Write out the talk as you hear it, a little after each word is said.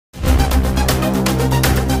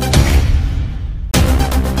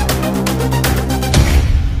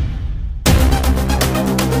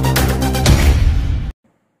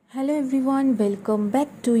everyone, welcome back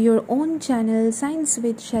to your own channel Science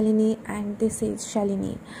with Shalini, and this is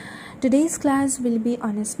Shalini. Today's class will be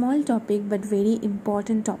on a small topic but very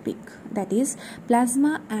important topic, that is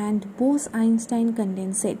plasma and Bose Einstein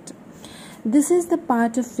Condensate. This is the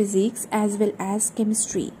part of physics as well as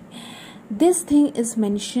chemistry. This thing is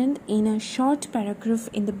mentioned in a short paragraph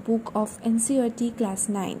in the book of NCERT class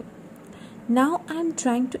 9. Now I am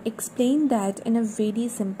trying to explain that in a very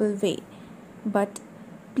simple way, but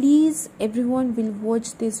please everyone will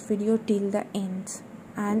watch this video till the end,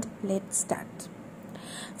 and let's start.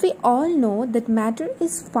 We all know that matter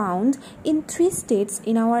is found in three states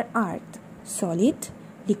in our earth: solid,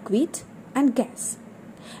 liquid and gas.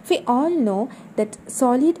 We all know that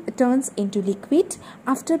solid turns into liquid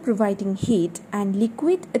after providing heat and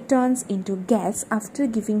liquid turns into gas after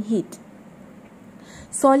giving heat.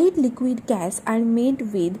 Solid, liquid, gas are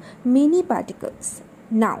made with many particles.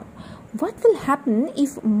 Now, what will happen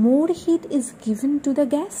if more heat is given to the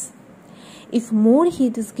gas? If more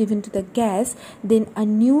heat is given to the gas, then a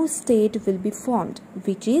new state will be formed,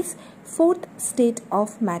 which is fourth state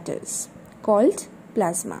of matters, called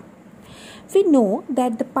plasma. We know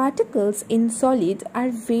that the particles in solid are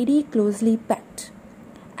very closely packed.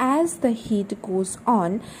 As the heat goes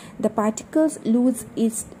on, the particles lose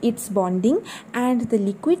its bonding and the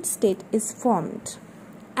liquid state is formed.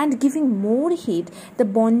 And giving more heat, the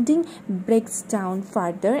bonding breaks down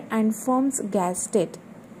further and forms gas state.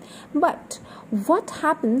 But what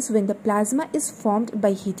happens when the plasma is formed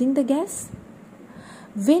by heating the gas?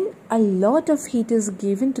 When a lot of heat is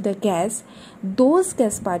given to the gas, those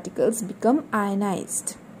gas particles become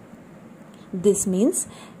ionized. This means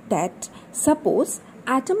that suppose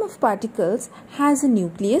atom of particles has a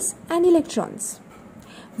nucleus and electrons.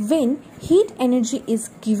 When heat energy is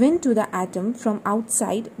given to the atom from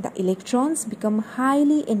outside, the electrons become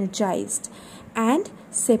highly energized and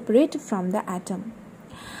separate from the atom.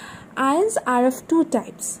 Ions are of two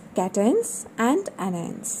types, cations and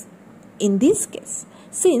anions. In this case,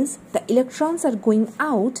 since the electrons are going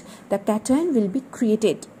out, the cation will be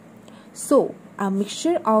created. So, a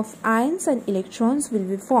mixture of ions and electrons will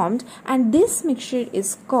be formed, and this mixture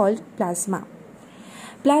is called plasma.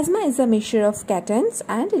 Plasma is a mixture of cations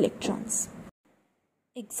and electrons.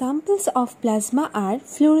 Examples of plasma are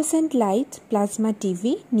fluorescent light, plasma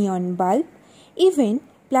TV, neon bulb. Even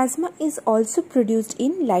plasma is also produced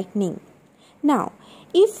in lightning. Now,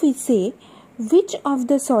 if we say which of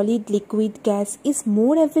the solid, liquid, gas is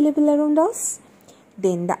more available around us,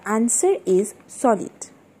 then the answer is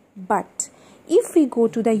solid. But if we go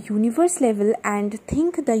to the universe level and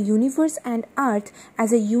think the universe and earth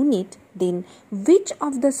as a unit, then which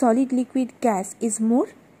of the solid, liquid, gas is more?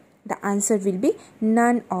 The answer will be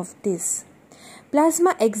none of this.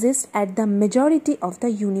 Plasma exists at the majority of the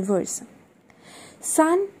universe.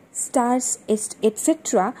 Sun, stars,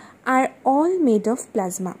 etc. are all made of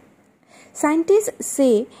plasma. Scientists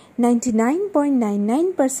say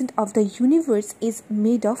 99.99% of the universe is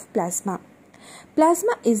made of plasma.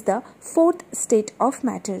 Plasma is the fourth state of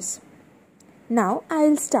matters. Now I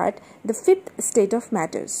will start the fifth state of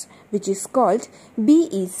matters, which is called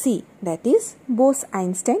BEC, that is Bose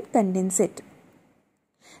Einstein Condensate.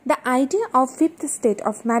 The idea of fifth state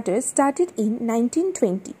of matter started in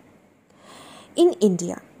 1920. In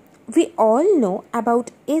India, we all know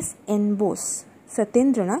about S.N. Bose,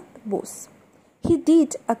 Satyendranath Bose. He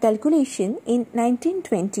did a calculation in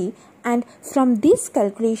 1920, and from this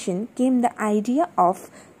calculation came the idea of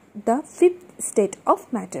the fifth state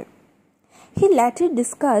of matter. He later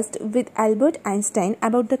discussed with Albert Einstein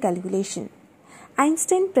about the calculation.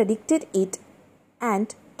 Einstein predicted it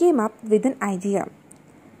and came up with an idea.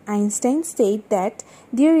 Einstein said that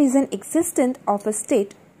there is an existence of a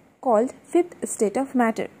state called fifth state of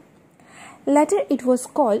matter. Later it was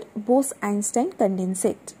called Bose Einstein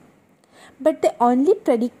Condensate. But they only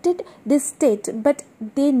predicted this state, but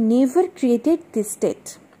they never created this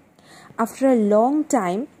state. After a long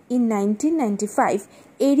time, in 1995,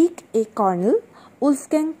 Eric A. Cornell,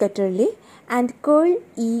 Wolfgang Ketterle, and Carl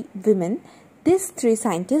E. Wieman, these three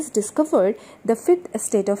scientists discovered the fifth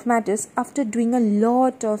state of matters after doing a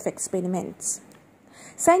lot of experiments.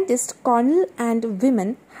 Scientist Cornell and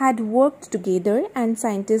Wieman had worked together, and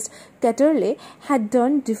scientist Ketterle had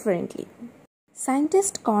done differently.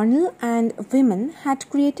 Scientist Cornell and Wieman had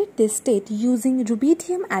created this state using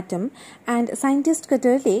rubidium atom, and scientist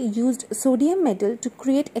Ketterle used sodium metal to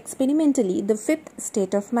create experimentally the fifth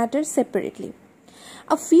state of matter separately.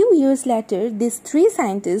 A few years later, these three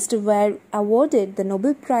scientists were awarded the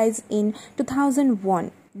Nobel Prize in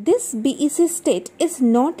 2001. This BEC state is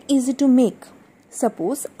not easy to make.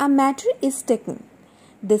 Suppose a matter is taken.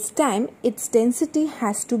 This time its density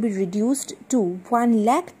has to be reduced to 1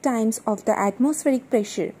 lakh times of the atmospheric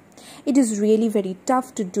pressure. It is really very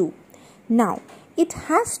tough to do. Now, it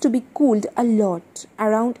has to be cooled a lot,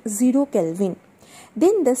 around 0 Kelvin.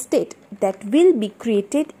 Then the state that will be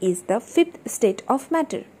created is the fifth state of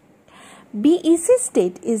matter. BEC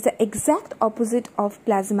state is the exact opposite of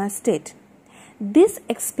plasma state. This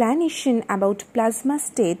explanation about plasma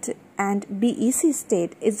state and BEC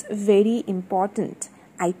state is very important.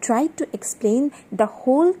 I tried to explain the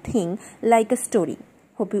whole thing like a story.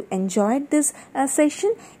 Hope you enjoyed this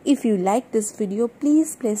session. If you like this video,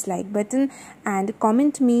 please press like button and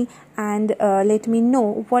comment me and let me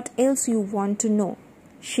know what else you want to know.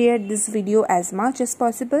 Share this video as much as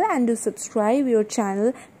possible and do subscribe your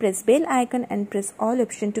channel. Press bell icon and press all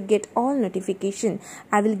option to get all notification.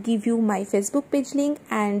 I will give you my Facebook page link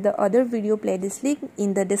and the other video playlist link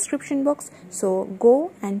in the description box. So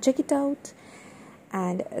go and check it out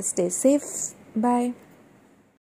and stay safe. Bye.